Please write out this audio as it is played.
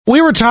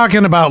We were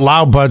talking about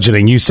loud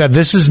budgeting. You said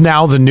this is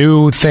now the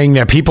new thing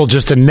that people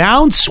just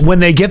announce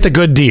when they get the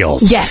good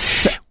deals.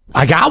 Yes.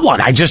 I got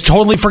one. I just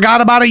totally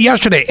forgot about it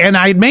yesterday. And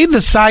I made the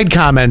side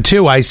comment,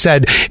 too. I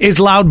said, is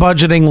loud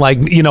budgeting like,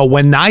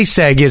 when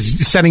NYSEG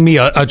is sending me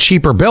a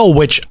cheaper bill,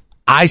 which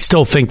I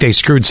still think they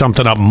screwed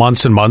something up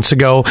months and months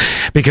ago,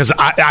 because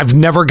I've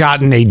never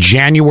gotten a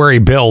January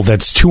bill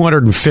that's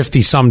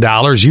 $250 some.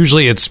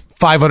 Usually it's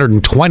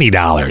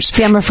 $520.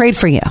 See, I'm afraid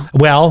for you.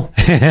 Well,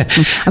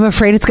 I'm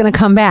afraid it's going to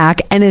come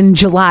back, and in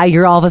July,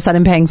 you're all of a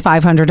sudden paying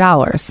 $500.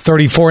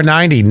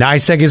 $34.90.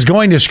 NYSEG is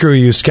going to screw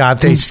you, Scott.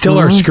 They still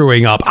are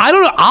screwing up. I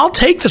don't know. I'll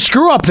take the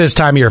screw up this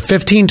time of year.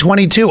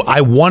 $15.22.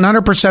 I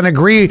 100%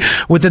 agree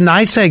with the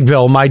NYSEG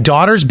bill. My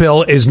daughter's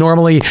bill is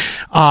normally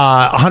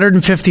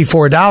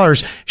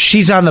 $154.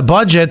 She's on the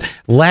budget.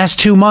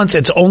 Last 2 months,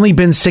 it's only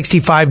been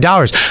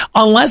 $65.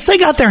 Unless they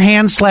got their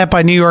hands slapped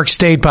by New York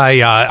State by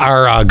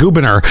our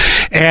governor.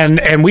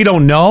 And we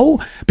don't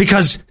know,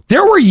 because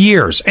there were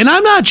years, and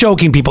I'm not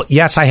joking, people.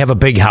 Yes, I have a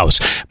big house,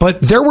 but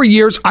there were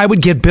years I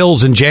would get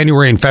bills in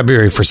January and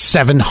February for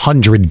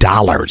 $700.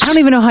 I don't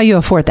even know how you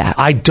afford that.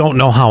 I don't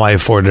know how I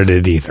afforded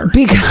it either.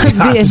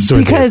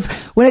 Because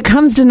when it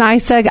comes to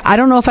NYSEG, I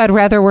don't know if I'd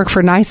rather work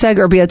for NYSEG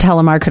or be a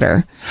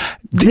telemarketer.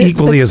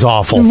 Equally as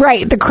awful.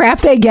 Right. The crap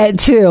they get,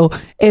 too,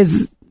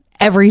 is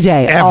every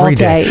day, all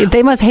day.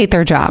 They must hate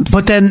their jobs.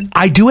 But then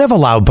I do have a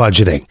loud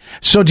budgeting.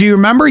 So do you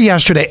remember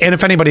yesterday? And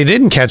if anybody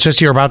didn't catch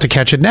this, you're about to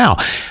catch it now.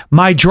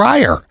 My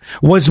dryer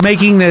was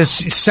making this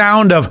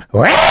sound of...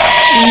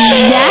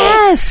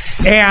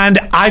 Yes. And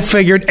I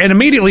figured, and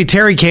immediately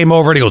Terry came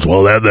over and he goes,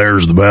 well,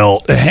 there's the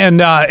belt.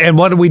 And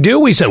what did we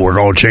do? We said, we're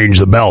going to change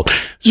the belt.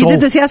 So, you did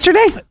this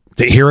yesterday?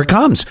 Here it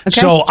comes. Okay.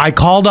 So I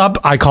called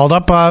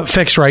up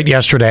Fix Right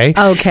yesterday.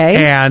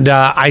 Okay. And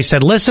I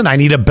said, listen, I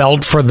need a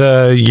belt for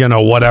the,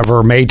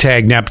 whatever,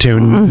 Maytag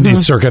Neptune,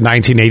 circa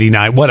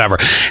 1989, whatever.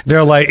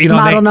 They're like,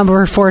 model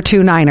number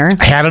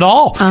 429er. Had it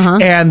all.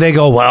 And they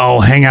go,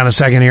 well, hang on a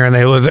second here.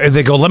 And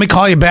they go, let me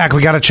call you back.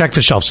 We got to check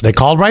the shelf. So they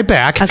called right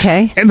back.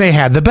 Okay. And they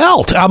had the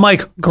belt. I'm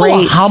like, great.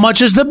 Well, how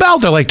much is the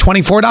belt? They're like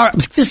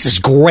 $24. This is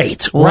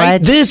great. What?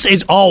 Right? This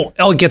is,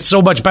 it gets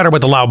so much better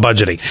with the loud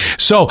budgeting.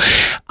 So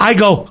I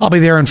go, I'll be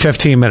there in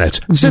 15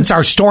 minutes. Since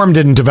our storm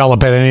didn't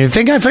develop at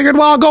anything, I figured,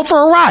 well, I'll go for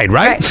a ride,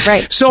 right?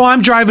 Right. So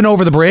I'm driving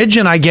over the bridge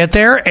and I get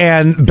there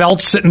and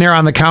belt's sitting there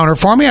on the counter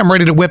for me. I'm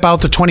ready to whip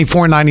out the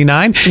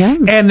 $24.99.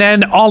 Yeah. And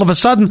then all of a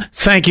sudden,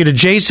 thank you to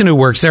Jason who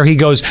works there, he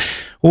goes,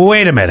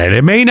 wait a minute,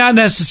 it may not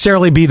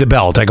necessarily be the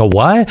belt. I go,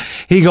 what?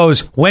 He goes,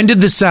 when did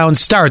the sound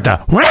start?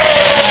 And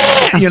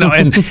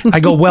I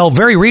go, well,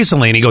 very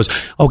recently. And he goes,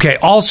 okay,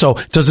 also,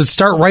 does it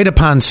start right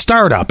upon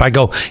startup? I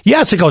go,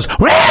 yes. It goes,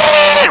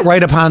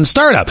 right upon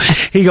startup.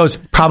 He goes,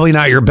 probably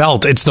not your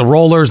belt. It's the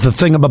rollers, the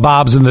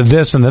thingamabobs, and the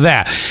this and the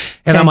that.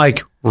 And I'm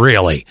like,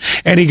 really?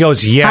 And he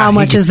goes, yeah. How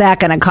much is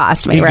that going to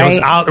cost me,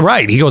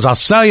 right? He goes, I'll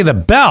sell you the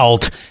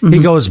belt. He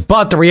goes,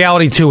 but the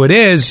reality to it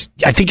is,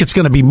 I think it's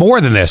going to be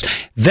more than this.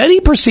 Then he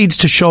proceeds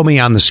to show me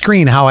on the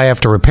screen how I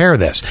have to repair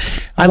this.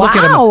 I look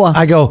at him,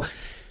 I go,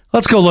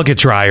 let's go look at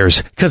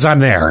dryers, because I'm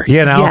there,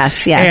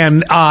 Yes.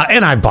 And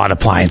I bought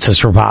appliances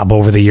for Bob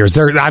over the years.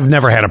 I've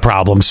never had a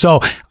problem.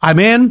 So I'm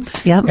in,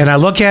 and I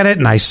look at it,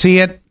 and I see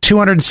it,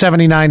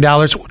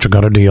 $279, which I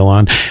got a deal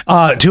on.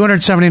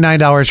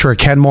 $279 for a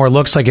Kenmore.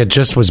 Looks like it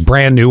just was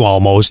brand new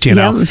almost,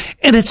 know.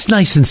 And it's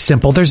nice and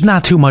simple. There's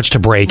not too much to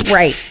break.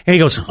 Right. And he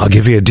goes, I'll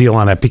give you a deal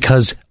on it,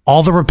 because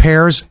all the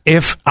repairs,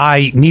 if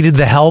I needed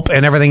the help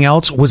and everything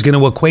else, was going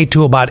to equate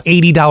to about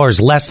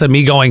 $80 less than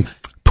me going,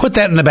 put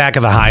that in the back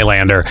of the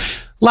Highlander.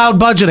 Loud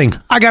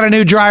budgeting. I got a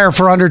new dryer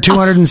for under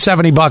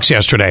 $270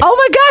 yesterday. Oh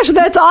my gosh,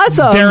 that's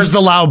awesome. There's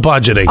the loud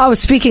budgeting. Oh,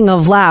 speaking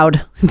of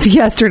loud,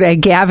 yesterday,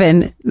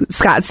 Gavin,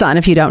 Scott's son,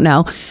 if you don't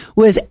know,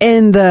 was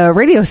in the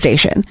radio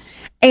station.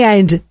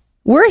 And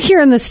we're here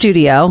in the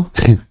studio.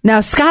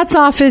 Now, Scott's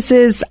office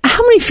is,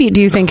 how many feet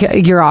do you think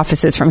your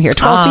office is from here?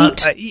 12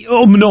 feet?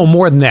 No,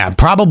 more than that.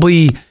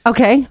 Probably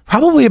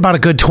about a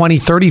good 20,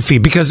 30 feet,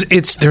 because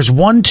there's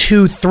 1,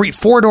 2, 3,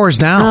 4 doors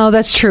down. Oh,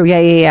 that's true.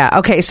 Yeah.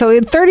 Okay, so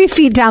 30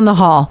 feet down the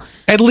hall.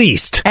 At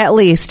least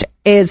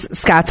is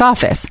Scott's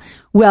office.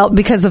 Well,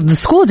 because of the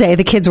school day,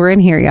 the kids were in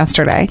here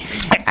yesterday.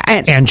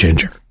 And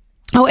Ginger.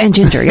 Oh, and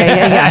Ginger.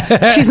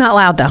 Yeah. She's not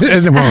loud, though.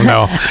 Well,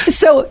 no.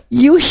 So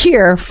you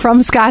hear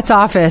from Scott's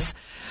office,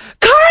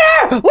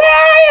 Carter,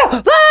 where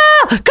are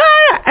you?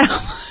 Carter!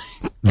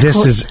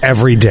 This is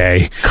every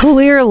day.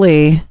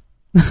 Clearly.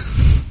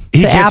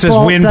 He gets his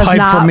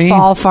windpipe from me.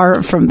 Fall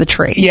far from the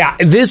tree. Yeah,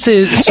 this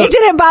is... It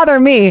didn't bother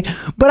me,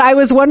 but I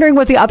was wondering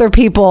what the other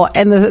people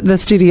in the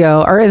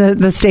studio or in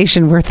the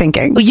station were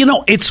thinking.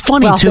 It's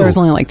funny, too. There was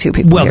only like 2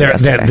 people here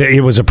yesterday.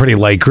 It was a pretty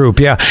light group,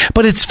 yeah.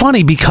 But it's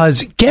funny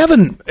because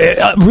Gavin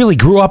really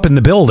grew up in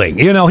the building.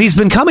 He's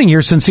been coming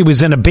here since he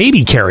was in a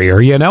baby carrier,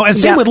 and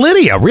same with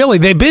Lydia. Really,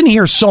 they've been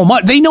here so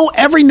much. They know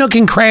every nook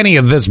and cranny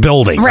of this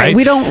building, right?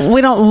 We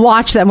don't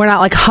watch them. We're not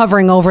like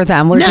hovering over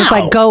them. We're just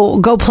like,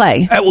 go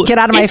play. Get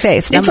out of my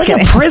face. No, It's like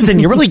a prison.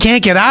 You really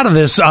can't get out of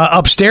this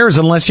upstairs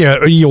unless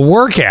you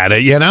work at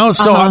it,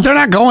 So they're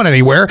not going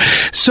anywhere.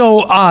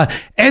 So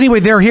anyway,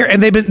 they're here,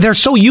 and they're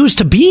so used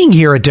to being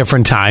here at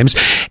different times.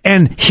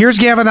 And here's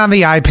Gavin on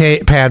the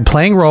iPad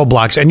playing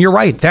Roblox, and you're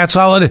right. That's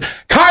all it is.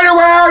 Carter,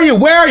 where are you?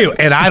 Where are you?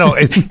 And I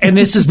don't. And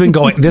this has been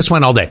going. This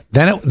went all day.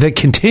 Then it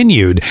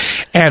continued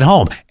at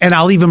home, and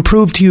I'll even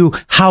prove to you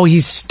how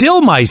he's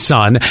still my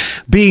son,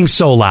 being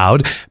so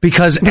loud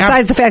because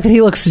besides the fact that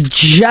he looks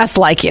just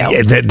like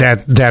you,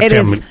 that it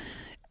family. Is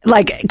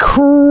like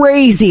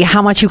crazy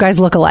how much you guys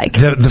look alike.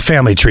 The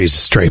family tree's a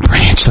straight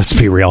branch. Let's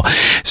be real.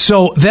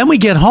 So then we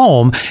get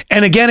home,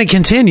 and again it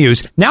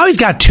continues. Now he's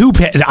got two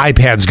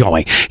iPads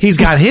going. He's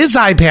got his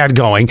iPad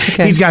going.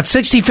 Okay. He's got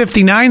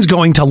 6059s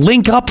going to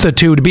link up the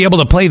two to be able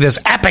to play this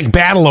epic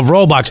battle of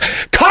Roblox.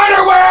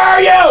 Carter, where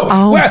are you?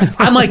 Oh.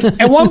 I'm like,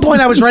 at one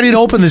point I was ready to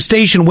open the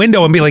station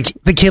window and be like,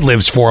 the kid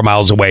lives 4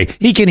 miles away.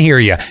 He can hear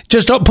you.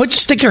 Just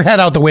stick your head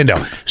out the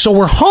window. So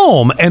we're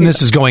home, and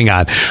this is going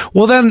on.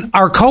 Well, then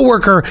our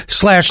coworker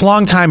 /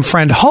 longtime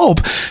friend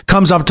Hope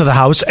comes up to the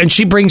house, and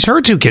she brings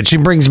her two kids. She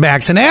brings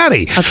Max and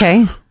Addie.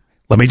 Okay.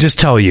 Let me just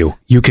tell you,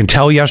 you can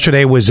tell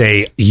yesterday was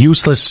a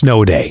useless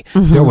snow day.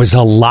 Mm-hmm. There was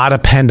a lot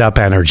of pent up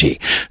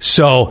energy.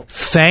 So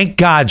thank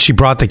God she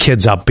brought the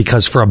kids up,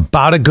 because for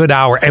about a good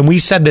hour, and we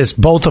said this,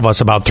 both of us,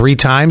 about 3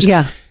 times.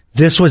 Yeah.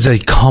 This was a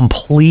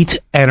complete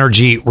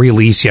energy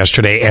release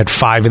yesterday at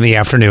 5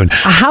 p.m.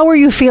 How were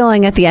you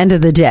feeling at the end of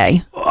the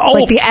day?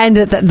 Like the end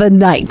of the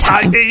night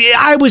time?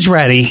 I was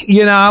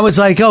ready. I was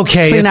like,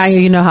 okay. So now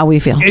you know how we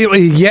feel.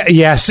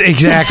 Yes,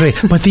 exactly.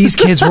 But these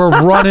kids were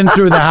running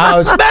through the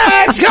house.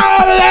 Max, go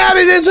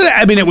to this and that.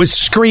 I mean, it was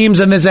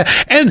screams and this.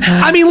 And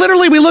I mean,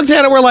 literally, we looked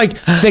at it. We're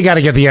like, they got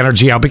to get the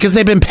energy out because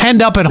they've been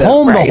penned up at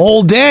home the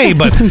whole day.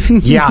 But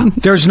yeah,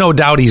 there's no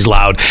doubt he's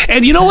loud.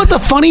 And you know what the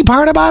funny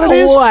part about it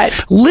is?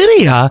 What?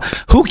 Lydia,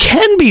 who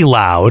can be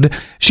loud,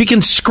 she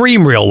can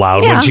scream real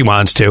loud when she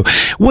wants to,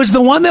 was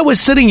the one that was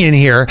sitting in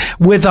here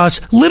with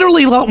us,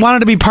 literally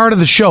wanted to be part of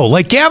the show.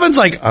 Like, Gavin's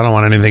like, I don't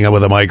want anything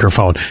with a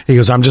microphone. He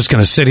goes, I'm just going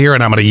to sit here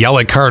and I'm going to yell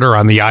at Carter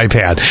on the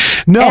iPad.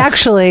 No.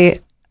 Actually,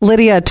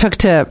 Lydia took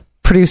to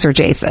producer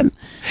Jason.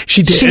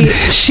 She did.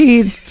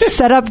 She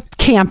set up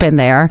camp in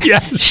there.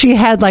 Yes. She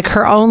had like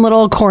her own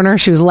little corner.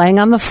 She was laying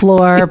on the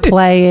floor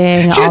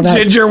playing. She had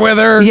Ginger with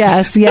her.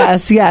 Yes.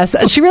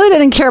 She really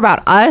didn't care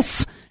about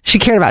us. She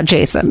cared about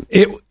Jason.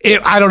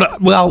 I don't know.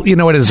 Well, you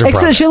know what is her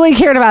problem. Except she only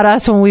cared about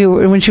us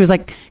when she was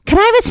like, can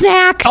I have a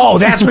snack? Oh,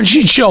 that's when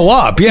she'd show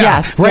up. Yeah.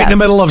 Yes, right in the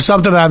middle of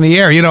something on the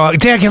air.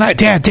 Dad.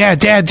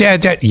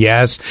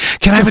 Yes.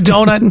 Can I have a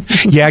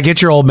donut? Yeah,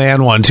 get your old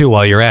man one too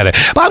while you're at it.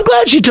 But I'm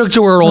glad she took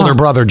to her older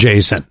brother,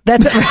 Jason.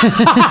 That's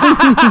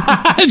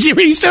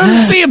You still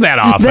doesn't see him that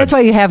often. That's why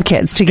you have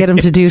kids, to get him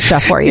to do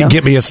stuff for you.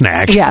 Get me a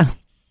snack. Yeah.